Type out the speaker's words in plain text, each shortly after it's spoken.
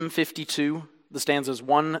52, the stanzas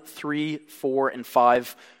 1, 3, 4, and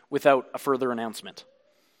 5, without a further announcement.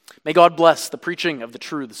 May God bless the preaching of the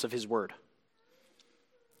truths of his word.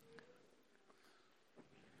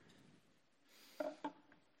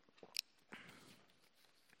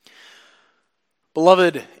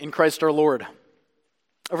 Beloved in Christ our Lord,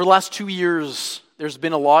 over the last 2 years, there's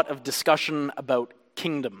been a lot of discussion about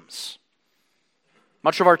kingdoms.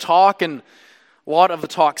 Much of our talk and a lot of the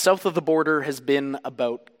talk south of the border has been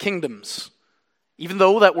about kingdoms. Even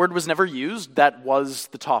though that word was never used, that was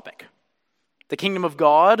the topic. The kingdom of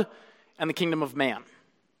God and the kingdom of man.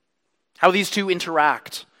 How these two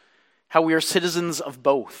interact. How we are citizens of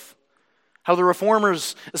both. How the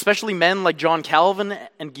reformers, especially men like John Calvin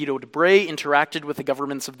and Guido de Brès, interacted with the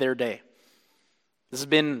governments of their day. This has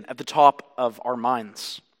been at the top of our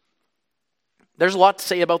minds. There's a lot to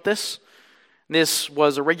say about this. This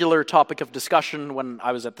was a regular topic of discussion when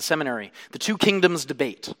I was at the seminary. The two kingdoms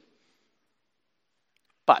debate.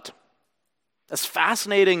 But, as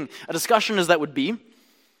fascinating a discussion as that would be,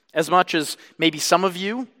 as much as maybe some of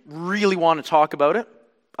you really want to talk about it,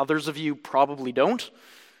 others of you probably don't,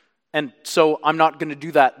 and so I'm not going to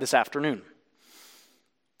do that this afternoon.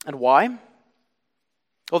 And why?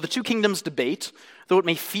 Well, the two kingdoms debate, though it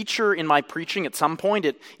may feature in my preaching at some point,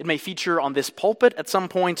 it may feature on this pulpit at some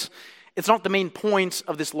point, it's not the main point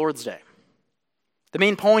of this Lord's Day. The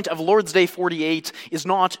main point of Lord's Day 48 is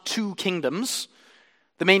not two kingdoms.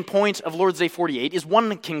 The main point of Lord's Day 48 is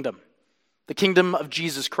one kingdom, the kingdom of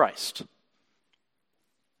Jesus Christ.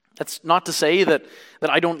 That's not to say that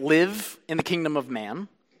I don't live in the kingdom of man.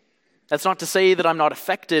 That's not to say that I'm not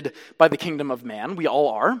affected by the kingdom of man. We all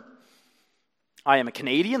are. I am a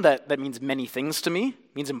Canadian. That means many things to me,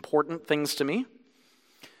 means important things to me.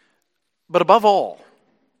 But above all,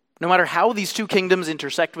 no matter how these two kingdoms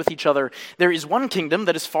intersect with each other, there is one kingdom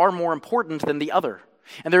that is far more important than the other.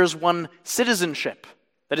 And there is one citizenship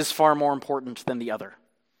that is far more important than the other.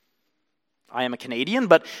 I am a Canadian,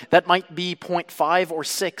 but that might be 0.5 or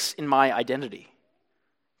 6 in my identity.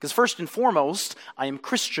 Because first and foremost, I am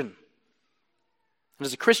Christian. And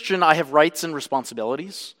as a Christian, I have rights and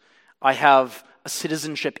responsibilities. I have a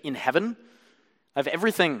citizenship in heaven. I have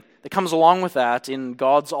everything that comes along with that in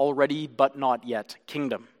God's already but not yet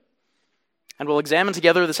kingdom. And we'll examine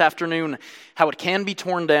together this afternoon how it can be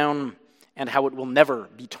torn down and how it will never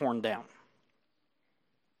be torn down.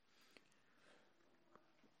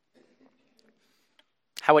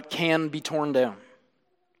 How it can be torn down.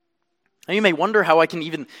 Now you may wonder how I can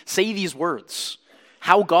even say these words.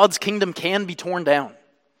 How God's kingdom can be torn down.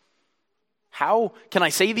 How can I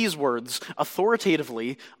say these words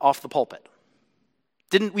authoritatively off the pulpit?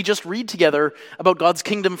 Didn't we just read together about God's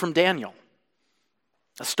kingdom from Daniel?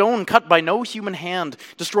 A stone cut by no human hand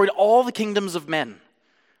destroyed all the kingdoms of men.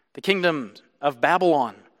 The kingdom of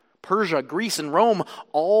Babylon, Persia, Greece, and Rome,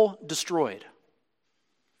 all destroyed.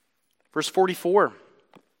 Verse 44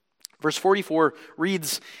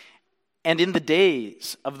 reads, "And in the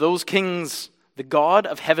days of those kings, the God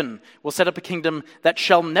of heaven will set up a kingdom that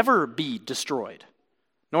shall never be destroyed,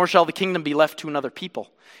 nor shall the kingdom be left to another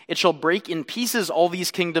people. It shall break in pieces all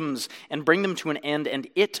these kingdoms and bring them to an end, and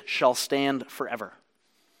it shall stand forever."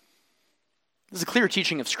 This is a clear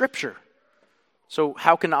teaching of Scripture. So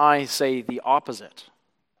how can I say the opposite?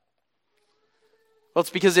 Well, it's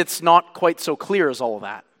because it's not quite so clear as all of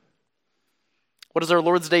that. What does our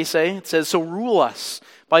Lord's Day say? It says, "So rule us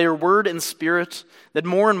by your word and spirit, that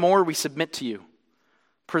more and more we submit to you.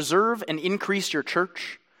 Preserve and increase your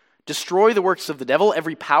church. Destroy the works of the devil,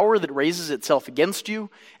 every power that raises itself against you,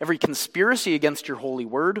 every conspiracy against your holy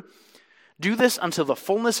word. Do this until the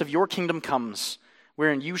fullness of your kingdom comes,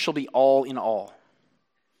 wherein you shall be all in all."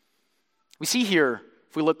 We see here,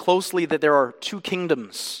 if we look closely, that there are two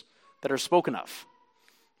kingdoms that are spoken of.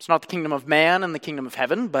 It's not the kingdom of man and the kingdom of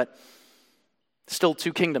heaven, but still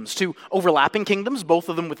two kingdoms, two overlapping kingdoms, both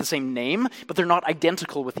of them with the same name, but they're not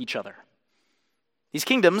identical with each other. These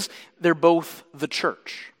kingdoms, they're both the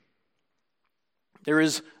church. There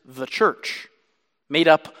is the church, made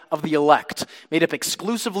up of the elect, made up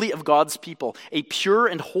exclusively of God's people, a pure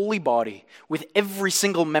and holy body with every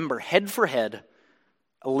single member, head for head,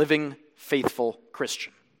 a living, faithful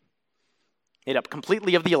Christian. Made up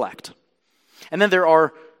completely of the elect. And then there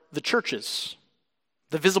are the churches,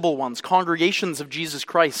 the visible ones, congregations of Jesus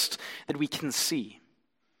Christ that we can see.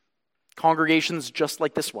 Congregations just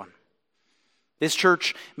like this one. This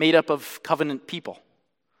church made up of covenant people.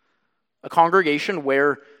 A congregation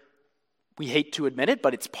where, we hate to admit it,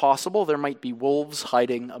 but it's possible there might be wolves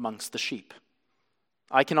hiding amongst the sheep.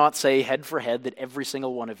 I cannot say head for head that every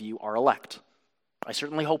single one of you are elect. I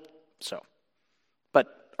certainly hope so.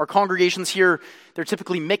 But Our congregations here, they're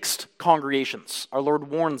typically mixed congregations. Our Lord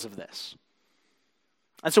warns of this.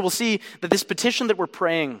 And so we'll see that this petition that we're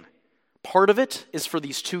praying, part of it is for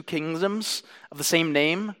these two kingdoms of the same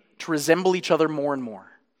name to resemble each other more and more.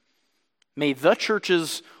 May the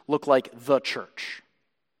churches look like the church.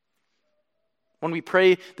 When we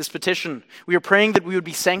pray this petition, we are praying that we would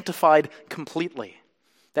be sanctified completely,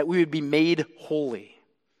 that we would be made holy,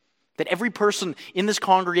 that every person in this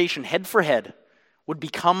congregation, head for head, would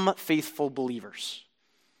become faithful believers,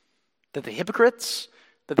 that the hypocrites,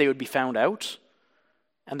 that they would be found out,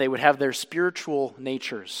 and they would have their spiritual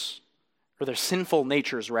natures, or their sinful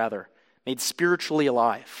natures rather, made spiritually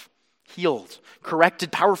alive, healed,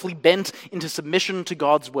 corrected, powerfully bent into submission to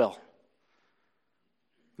God's will.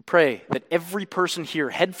 We pray that every person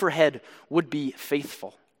here, head for head, would be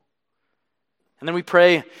faithful. And then we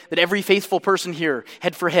pray that every faithful person here,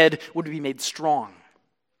 head for head, would be made strong.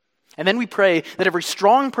 And then we pray that every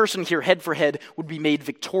strong person here, head for head, would be made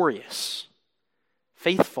victorious.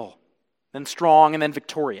 Faithful, then strong, and then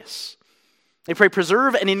victorious. They pray,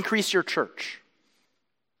 preserve and increase your church.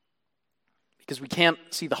 Because we can't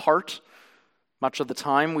see the heart much of the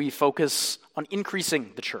time. We focus on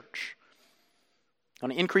increasing the church. We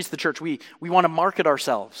want to increase the church. We want to market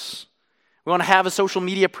ourselves. We want to have a social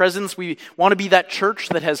media presence. We want to be that church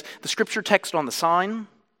that has the scripture text on the sign,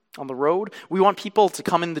 on the road. We want people to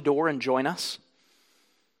come in the door and join us.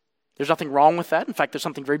 There's nothing wrong with that. In fact, there's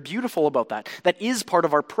something very beautiful about that. That is part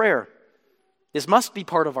of our prayer. This must be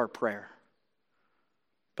part of our prayer.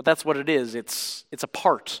 But that's what it is. It's a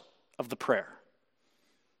part of the prayer.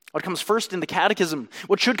 What comes first in the catechism,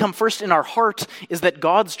 what should come first in our heart, is that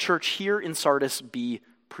God's church here in Sardis be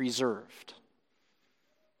preserved.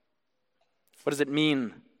 What does it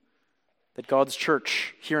mean that God's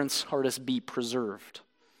church here in Sardis be preserved?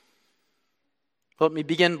 Well, let me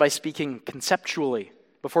begin by speaking conceptually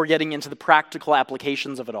before getting into the practical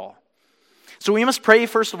applications of it all. So we must pray,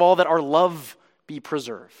 first of all, that our love be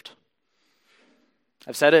preserved.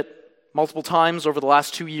 I've said it multiple times over the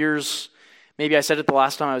last 2 years. Maybe I said it the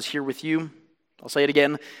last time I was here with you. I'll say it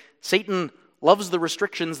again. Satan loves the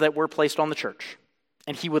restrictions that were placed on the church,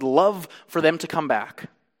 and he would love for them to come back.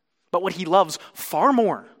 But what he loves far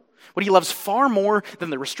more than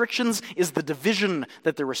the restrictions is the division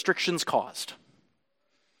that the restrictions caused.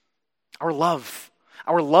 Our love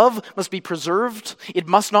must be preserved. It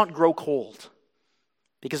must not grow cold,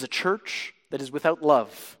 because a church that is without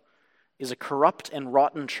love is a corrupt and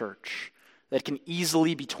rotten church that can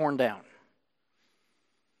easily be torn down.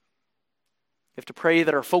 We have to pray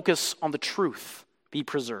that our focus on the truth be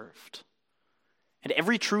preserved. And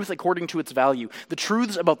every truth according to its value. The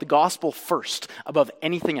truths about the gospel first, above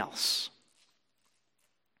anything else.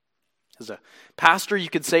 As a pastor, you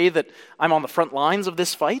could say that I'm on the front lines of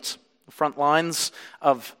this fight, the front lines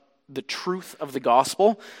of the truth of the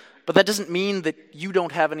gospel, but that doesn't mean that you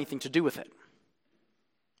don't have anything to do with it.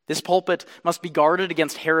 This pulpit must be guarded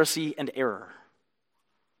against heresy and error.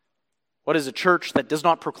 What is a church that does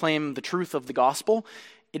not proclaim the truth of the gospel?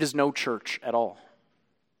 It is no church at all.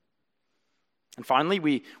 And finally,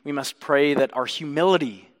 we must pray that our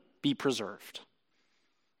humility be preserved.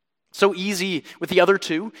 So easy with the other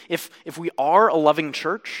two. If we are a loving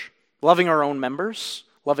church, loving our own members,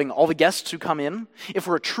 loving all the guests who come in, if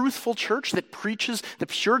we're a truthful church that preaches the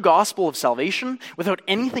pure gospel of salvation without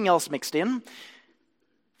anything else mixed in,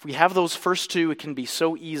 if we have those first two, it can be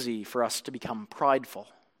so easy for us to become prideful.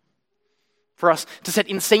 For us to set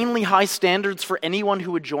insanely high standards for anyone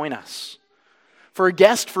who would join us. For a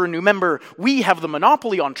guest, for a new member, we have the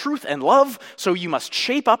monopoly on truth and love, so you must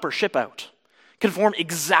shape up or ship out. Conform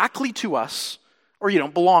exactly to us, or you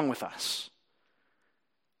don't belong with us.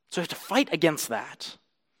 So we have to fight against that.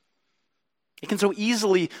 It can so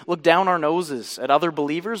easily look down our noses at other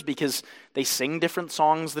believers because they sing different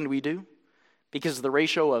songs than we do. Because the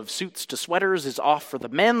ratio of suits to sweaters is off for the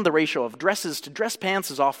men, the ratio of dresses to dress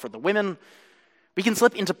pants is off for the women. We can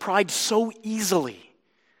slip into pride so easily,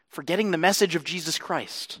 forgetting the message of Jesus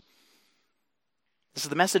Christ. This is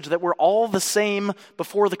the message that we're all the same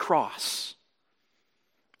before the cross.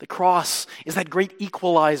 The cross is that great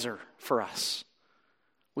equalizer for us.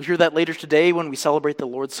 We'll hear that later today when we celebrate the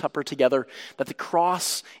Lord's Supper together, that the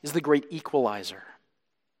cross is the great equalizer.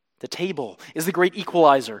 The table is the great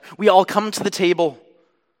equalizer. We all come to the table.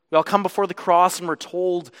 We all come before the cross and we're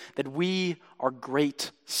told that we are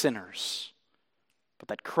great sinners, but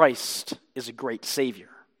that Christ is a great Savior.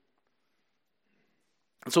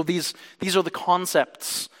 And so these are the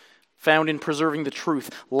concepts found in preserving the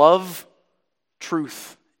truth. Love,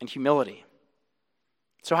 truth, and humility.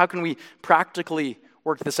 So how can we practically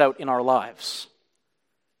work this out in our lives?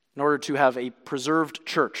 in order to have a preserved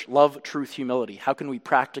church, love, truth, humility? How can we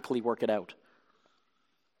practically work it out?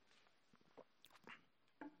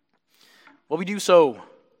 Well, we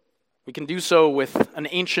can do so with an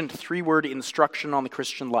ancient three-word instruction on the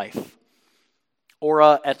Christian life.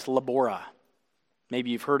 Ora et labora. Maybe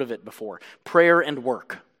you've heard of it before. Prayer and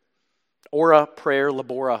work. Ora, prayer,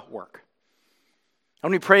 labora, work.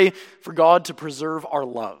 When we pray for God to preserve our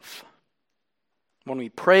love. When we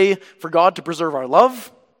pray for God to preserve our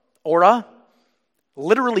love, ora,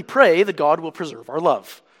 literally pray that God will preserve our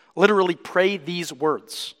love. Literally pray these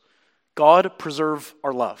words. God, preserve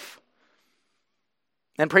our love.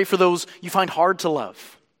 And pray for those you find hard to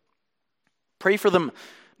love. Pray for them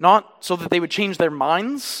not so that they would change their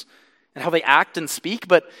minds and how they act and speak,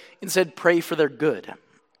 but instead pray for their good.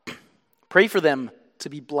 Pray for them to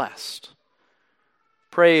be blessed.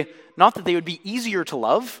 Pray not that they would be easier to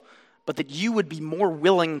love, but that you would be more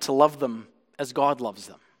willing to love them as God loves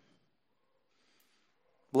them.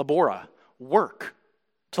 Labora, work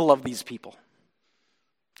to love these people.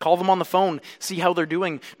 Call them on the phone, see how they're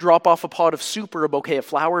doing, drop off a pot of soup or a bouquet of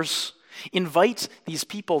flowers. Invite these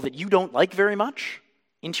people that you don't like very much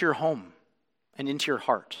into your home and into your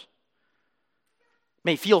heart. It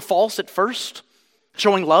may feel false at first,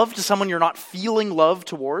 showing love to someone you're not feeling love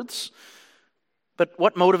towards, but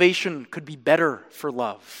what motivation could be better for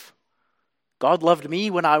love? God loved me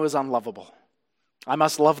when I was unlovable. I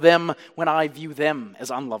must love them when I view them as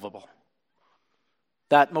unlovable.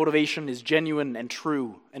 That motivation is genuine and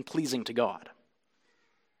true and pleasing to God.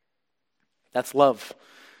 That's love.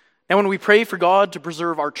 Now, when we pray for God to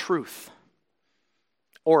preserve our truth,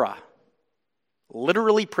 ora,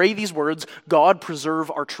 literally pray these words, God,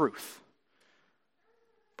 preserve our truth.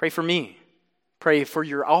 Pray for me. Pray for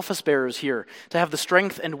your office bearers here to have the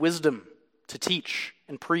strength and wisdom to teach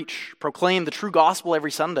and preach, proclaim the true gospel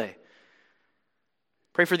every Sunday.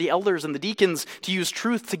 Pray for the elders and the deacons to use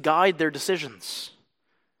truth to guide their decisions.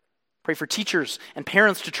 Pray for teachers and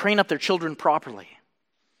parents to train up their children properly.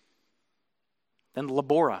 Then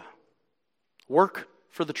labora, work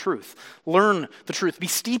for the truth. Learn the truth. Be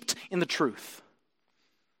steeped in the truth.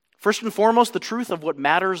 First and foremost, the truth of what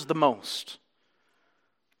matters the most.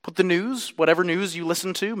 Put the news, whatever news you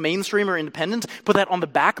listen to, mainstream or independent, put that on the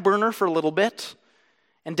back burner for a little bit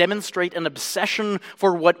and demonstrate an obsession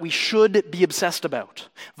for what we should be obsessed about,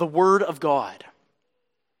 the Word of God.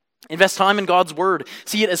 Invest time in God's Word.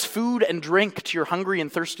 See it as food and drink to your hungry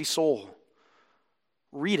and thirsty soul.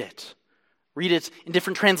 Read it. Read it in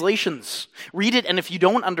different translations. Read it, and if you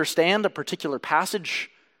don't understand a particular passage,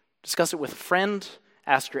 discuss it with a friend,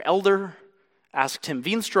 ask your elder, ask Tim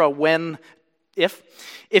Veenstra when, if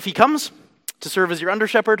he comes to serve as your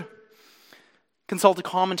under-shepherd, consult a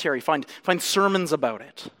commentary, find sermons about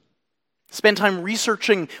it. Spend time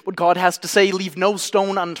researching what God has to say, leave no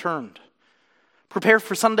stone unturned. Prepare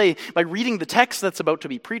for Sunday by reading the text that's about to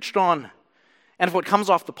be preached on. And if what comes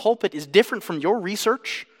off the pulpit is different from your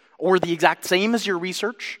research, or the exact same as your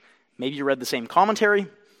research, maybe you read the same commentary,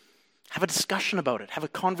 have a discussion about it, have a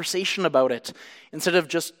conversation about it, instead of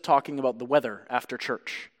just talking about the weather after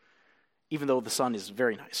church, even though the sun is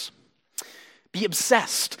very nice. Be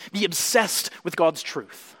obsessed with God's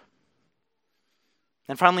truth.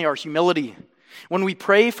 And finally, our humility. When we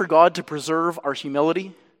pray for God to preserve our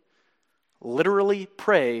humility, literally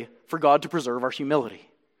pray for God to preserve our humility.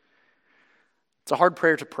 It's a hard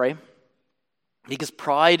prayer to pray because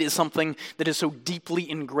pride is something that is so deeply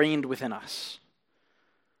ingrained within us.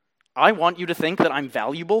 I want you to think that I'm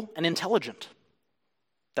valuable and intelligent.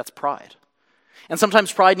 That's pride. And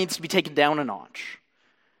sometimes pride needs to be taken down a notch.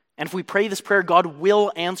 And if we pray this prayer, God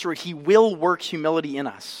will answer it. He will work humility in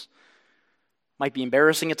us. Might be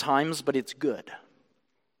embarrassing at times, but it's good.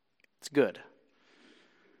 It's good.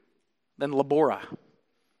 Then labora,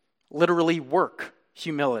 literally work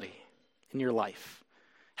humility in your life.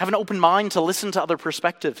 Have an open mind to listen to other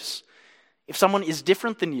perspectives. If someone is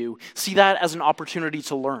different than you, see that as an opportunity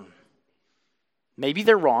to learn. Maybe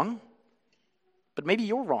they're wrong, but maybe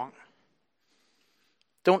you're wrong.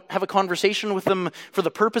 Don't have a conversation with them for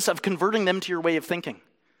the purpose of converting them to your way of thinking.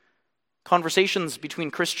 Conversations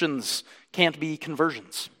between Christians can't be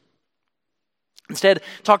conversions. Instead,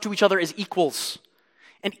 talk to each other as equals.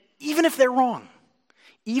 And even if they're wrong,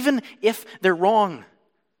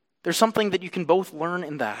 there's something that you can both learn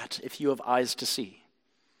in that if you have eyes to see.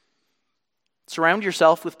 Surround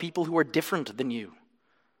yourself with people who are different than you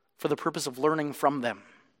for the purpose of learning from them,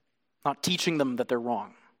 not teaching them that they're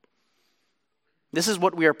wrong. This is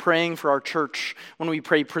what we are praying for our church when we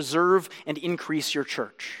pray, preserve and increase your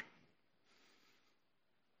church.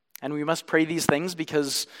 And we must pray these things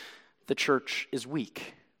because the church is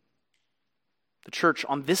weak. The church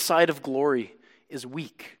on this side of glory is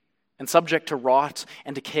weak and subject to rot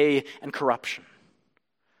and decay and corruption.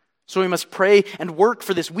 So we must pray and work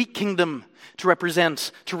for this weak kingdom to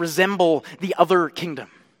resemble the other kingdom,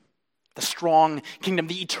 the strong kingdom,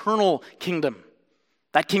 the eternal kingdom,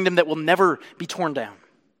 that kingdom that will never be torn down.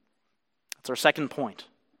 That's our second point.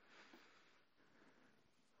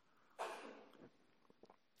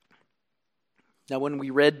 Now, when we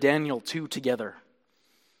read Daniel 2 together,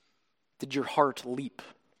 did your heart leap?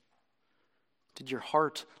 Did your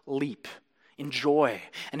heart leap in joy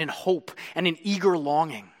and in hope and in eager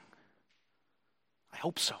longing? I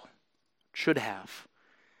hope so. Should have.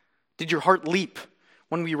 Did your heart leap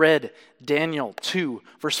when we read Daniel 2,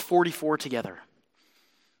 verse 44 together?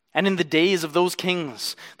 And in the days of those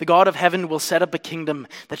kings, the God of heaven will set up a kingdom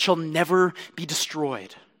that shall never be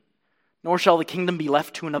destroyed, nor shall the kingdom be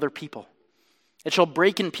left to another people. It shall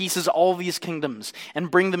break in pieces all these kingdoms and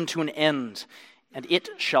bring them to an end, and it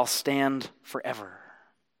shall stand forever.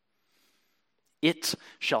 It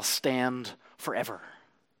shall stand forever.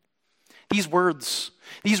 These words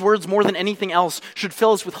more than anything else, should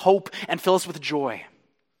fill us with hope and fill us with joy.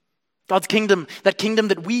 God's kingdom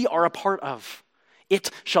that we are a part of, it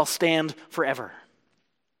shall stand forever.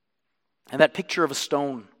 And that picture of a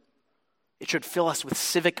stone, it should fill us with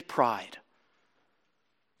civic pride.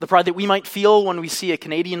 The pride that we might feel when we see a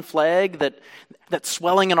Canadian flag that's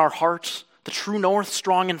swelling in our heart, the true north,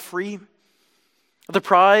 strong and free. The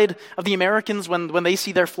pride of the Americans when they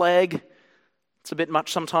see their flag, it's a bit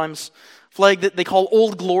much sometimes, flag that they call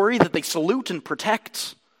Old Glory, that they salute and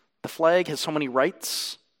protect. The flag has so many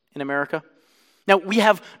rights in America. Now, we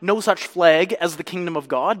have no such flag as the kingdom of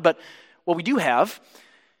God, but what we do have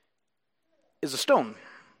is a stone.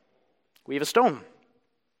 We have a stone.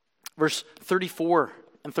 Verse 34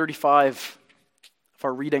 and 35 of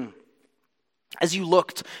our reading. As you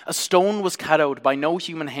looked, a stone was cut out by no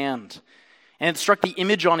human hand, and it struck the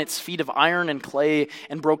image on its feet of iron and clay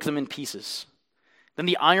and broke them in pieces. Then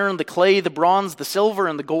the iron, the clay, the bronze, the silver,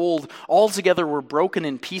 and the gold all together were broken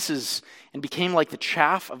in pieces and became like the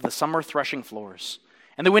chaff of the summer threshing floors.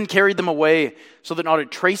 And the wind carried them away so that not a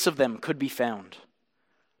trace of them could be found.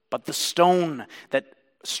 But the stone that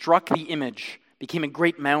struck the image became a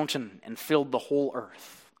great mountain and filled the whole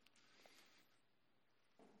earth.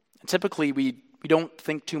 And typically, we don't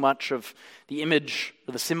think too much of the image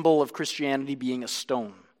or the symbol of Christianity being a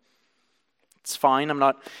stone. It's fine. I'm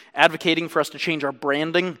not advocating for us to change our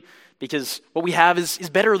branding, because what we have is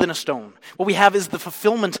better than a stone. What we have is the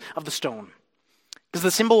fulfillment of the stone. Because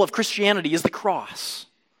the symbol of Christianity is the cross.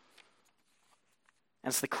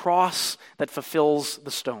 And it's the cross that fulfills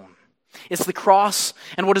the stone. It's the cross,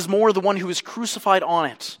 and what is more, the one who is crucified on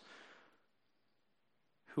it,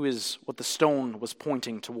 who is what the stone was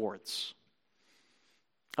pointing towards.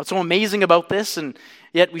 What's so amazing about this, and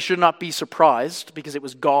yet we should not be surprised, because it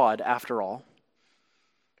was God, after all.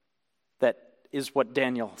 That is what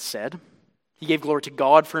Daniel said. He gave glory to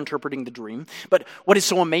God for interpreting the dream. But what is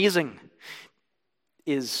so amazing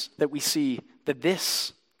is that we see that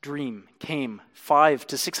this dream came 500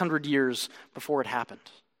 to 600 years before it happened.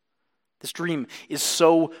 This dream is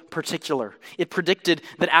so particular. It predicted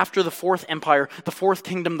that after the fourth empire, the fourth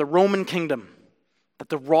kingdom, the Roman kingdom, that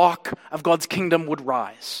the rock of God's kingdom would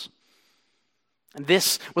rise. And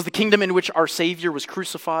this was the kingdom in which our Savior was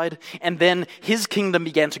crucified, and then his kingdom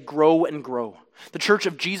began to grow and grow. The church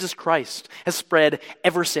of Jesus Christ has spread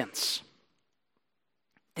ever since.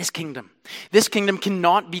 This kingdom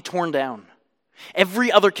cannot be torn down.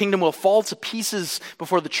 Every other kingdom will fall to pieces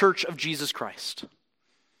before the church of Jesus Christ.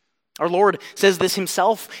 Our Lord says this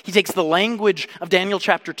himself. He takes the language of Daniel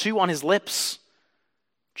chapter 2 on his lips.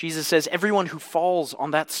 Jesus says, everyone who falls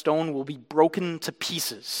on that stone will be broken to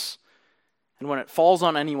pieces. And when it falls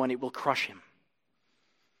on anyone, it will crush him.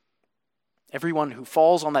 Everyone who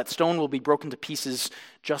falls on that stone will be broken to pieces,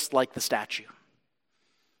 just like the statue.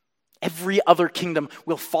 Every other kingdom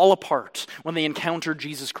will fall apart when they encounter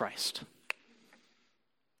Jesus Christ.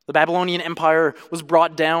 The Babylonian Empire was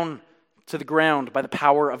brought down to the ground by the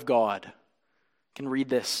power of God. You can read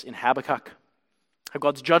this in Habakkuk. How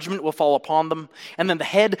God's judgment will fall upon them, and then the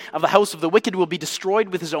head of the house of the wicked will be destroyed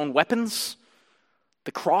with his own weapons.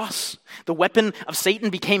 The cross, the weapon of Satan,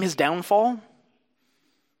 became his downfall.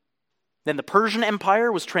 Then the Persian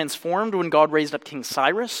Empire was transformed when God raised up King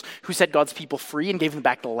Cyrus, who set God's people free and gave them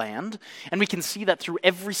back the land. And we can see that through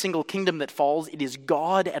every single kingdom that falls, it is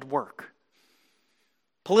God at work.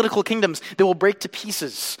 Political kingdoms, they will break to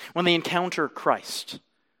pieces when they encounter Christ.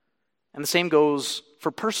 And the same goes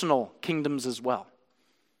for personal kingdoms as well.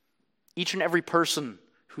 Each and every person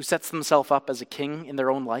who sets themselves up as a king in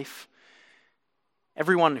their own life,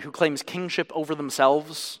 everyone who claims kingship over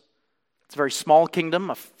themselves. It's a very small kingdom,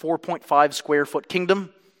 a 4.5 square foot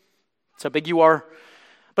kingdom. That's how big you are.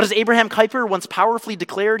 But as Abraham Kuyper once powerfully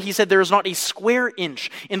declared, he said, there is not a square inch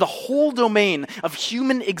in the whole domain of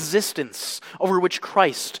human existence over which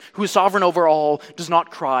Christ, who is sovereign over all, does not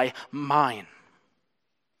cry, mine.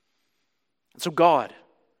 And so God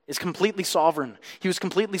is completely sovereign. He was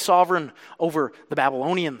completely sovereign over the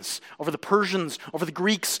Babylonians, over the Persians, over the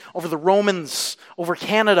Greeks, over the Romans, over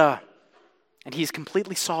Canada. And he is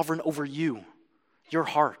completely sovereign over you, your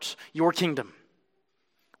heart, your kingdom.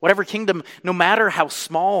 Whatever kingdom, no matter how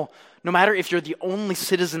small, no matter if you're the only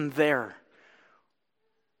citizen there,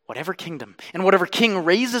 whatever kingdom and whatever king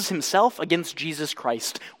raises himself against Jesus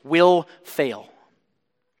Christ will fail.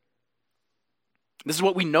 This is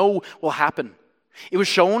what we know will happen. It was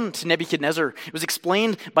shown to Nebuchadnezzar. It was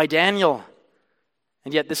explained by Daniel.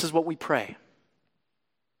 And yet this is what we pray.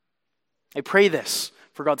 I pray this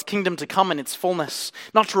for God's kingdom to come in its fullness,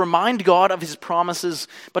 not to remind God of his promises,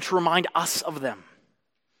 but to remind us of them.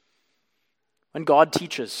 When God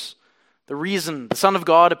teaches, the reason the Son of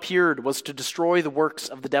God appeared was to destroy the works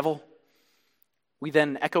of the devil, we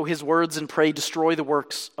then echo his words and pray, destroy the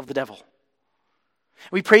works of the devil.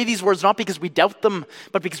 We pray these words not because we doubt them,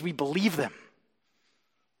 but because we believe them.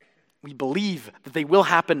 We believe that they will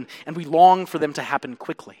happen, and we long for them to happen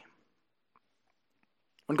quickly.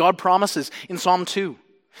 When God promises in Psalm 2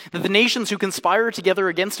 that the nations who conspire together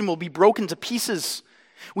against him will be broken to pieces,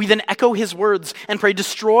 we then echo his words and pray,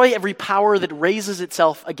 destroy every power that raises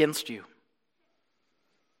itself against you.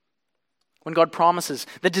 When God promises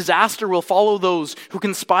that disaster will follow those who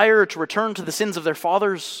conspire to return to the sins of their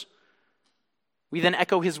fathers, we then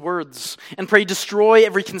echo his words and pray, destroy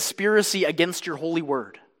every conspiracy against your holy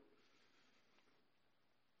word.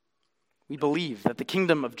 We believe that the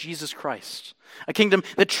kingdom of Jesus Christ, a kingdom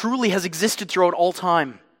that truly has existed throughout all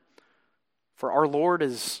time, for our Lord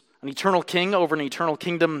is an eternal king over an eternal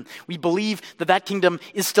kingdom, we believe that that kingdom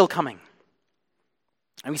is still coming.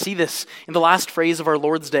 And we see this in the last phrase of our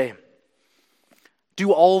Lord's Day.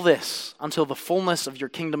 Do all this until the fullness of your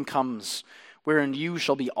kingdom comes, wherein you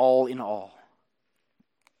shall be all in all.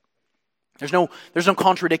 There's no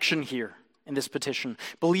contradiction here in this petition.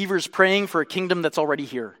 Believers praying for a kingdom that's already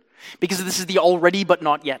here. Because this is the already but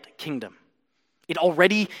not yet kingdom. It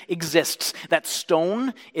already exists. That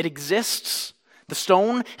stone, it exists. The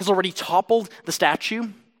stone has already toppled the statue.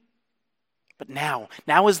 But now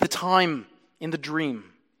is the time in the dream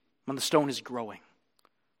when the stone is growing.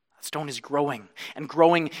 The stone is growing and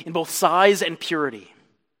growing in both size and purity.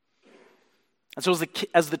 And so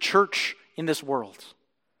as the church in this world,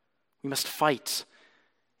 we must fight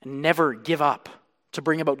and never give up to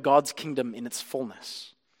bring about God's kingdom in its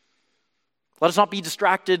fullness. Let us not be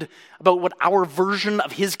distracted about what our version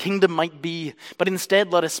of his kingdom might be, but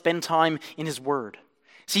instead let us spend time in his word,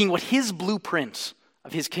 seeing what his blueprint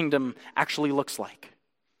of his kingdom actually looks like.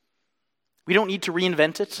 We don't need to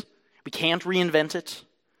reinvent it. We can't reinvent it.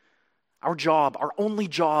 Our only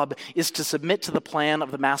job, is to submit to the plan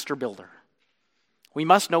of the master builder. We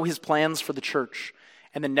must know his plans for the church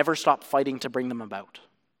and then never stop fighting to bring them about.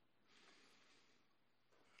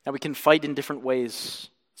 Now we can fight in different ways,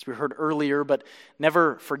 as we heard earlier, but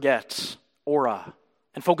never forget ora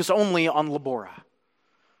and focus only on labora.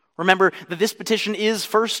 Remember that this petition is,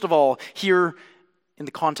 first of all, here in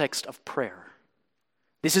the context of prayer.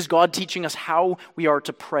 This is God teaching us how we are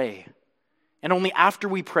to pray, and only after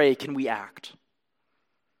we pray can we act.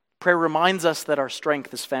 Prayer reminds us that our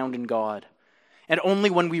strength is found in God, and only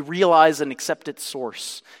when we realize and accept its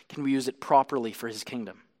source can we use it properly for his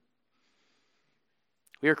kingdom.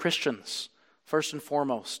 We are Christians, first and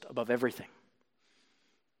foremost, above everything.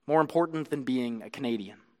 More important than being a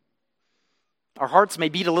Canadian. Our hearts may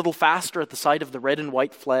beat a little faster at the sight of the red and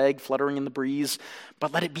white flag fluttering in the breeze,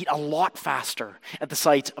 but let it beat a lot faster at the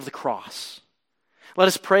sight of the cross. Let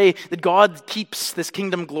us pray that God keeps this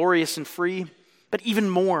kingdom glorious and free, but even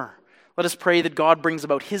more, let us pray that God brings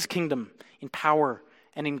about his kingdom in power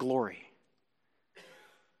and in glory.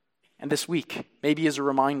 And this week, maybe as a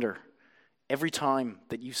reminder, every time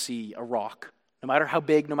that you see a rock, no matter how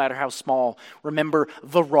big, no matter how small, remember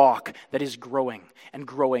the rock that is growing and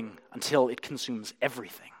growing until it consumes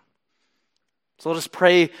everything. So let us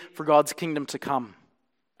pray for God's kingdom to come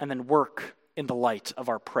and then work in the light of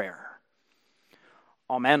our prayer.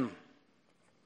 Amen.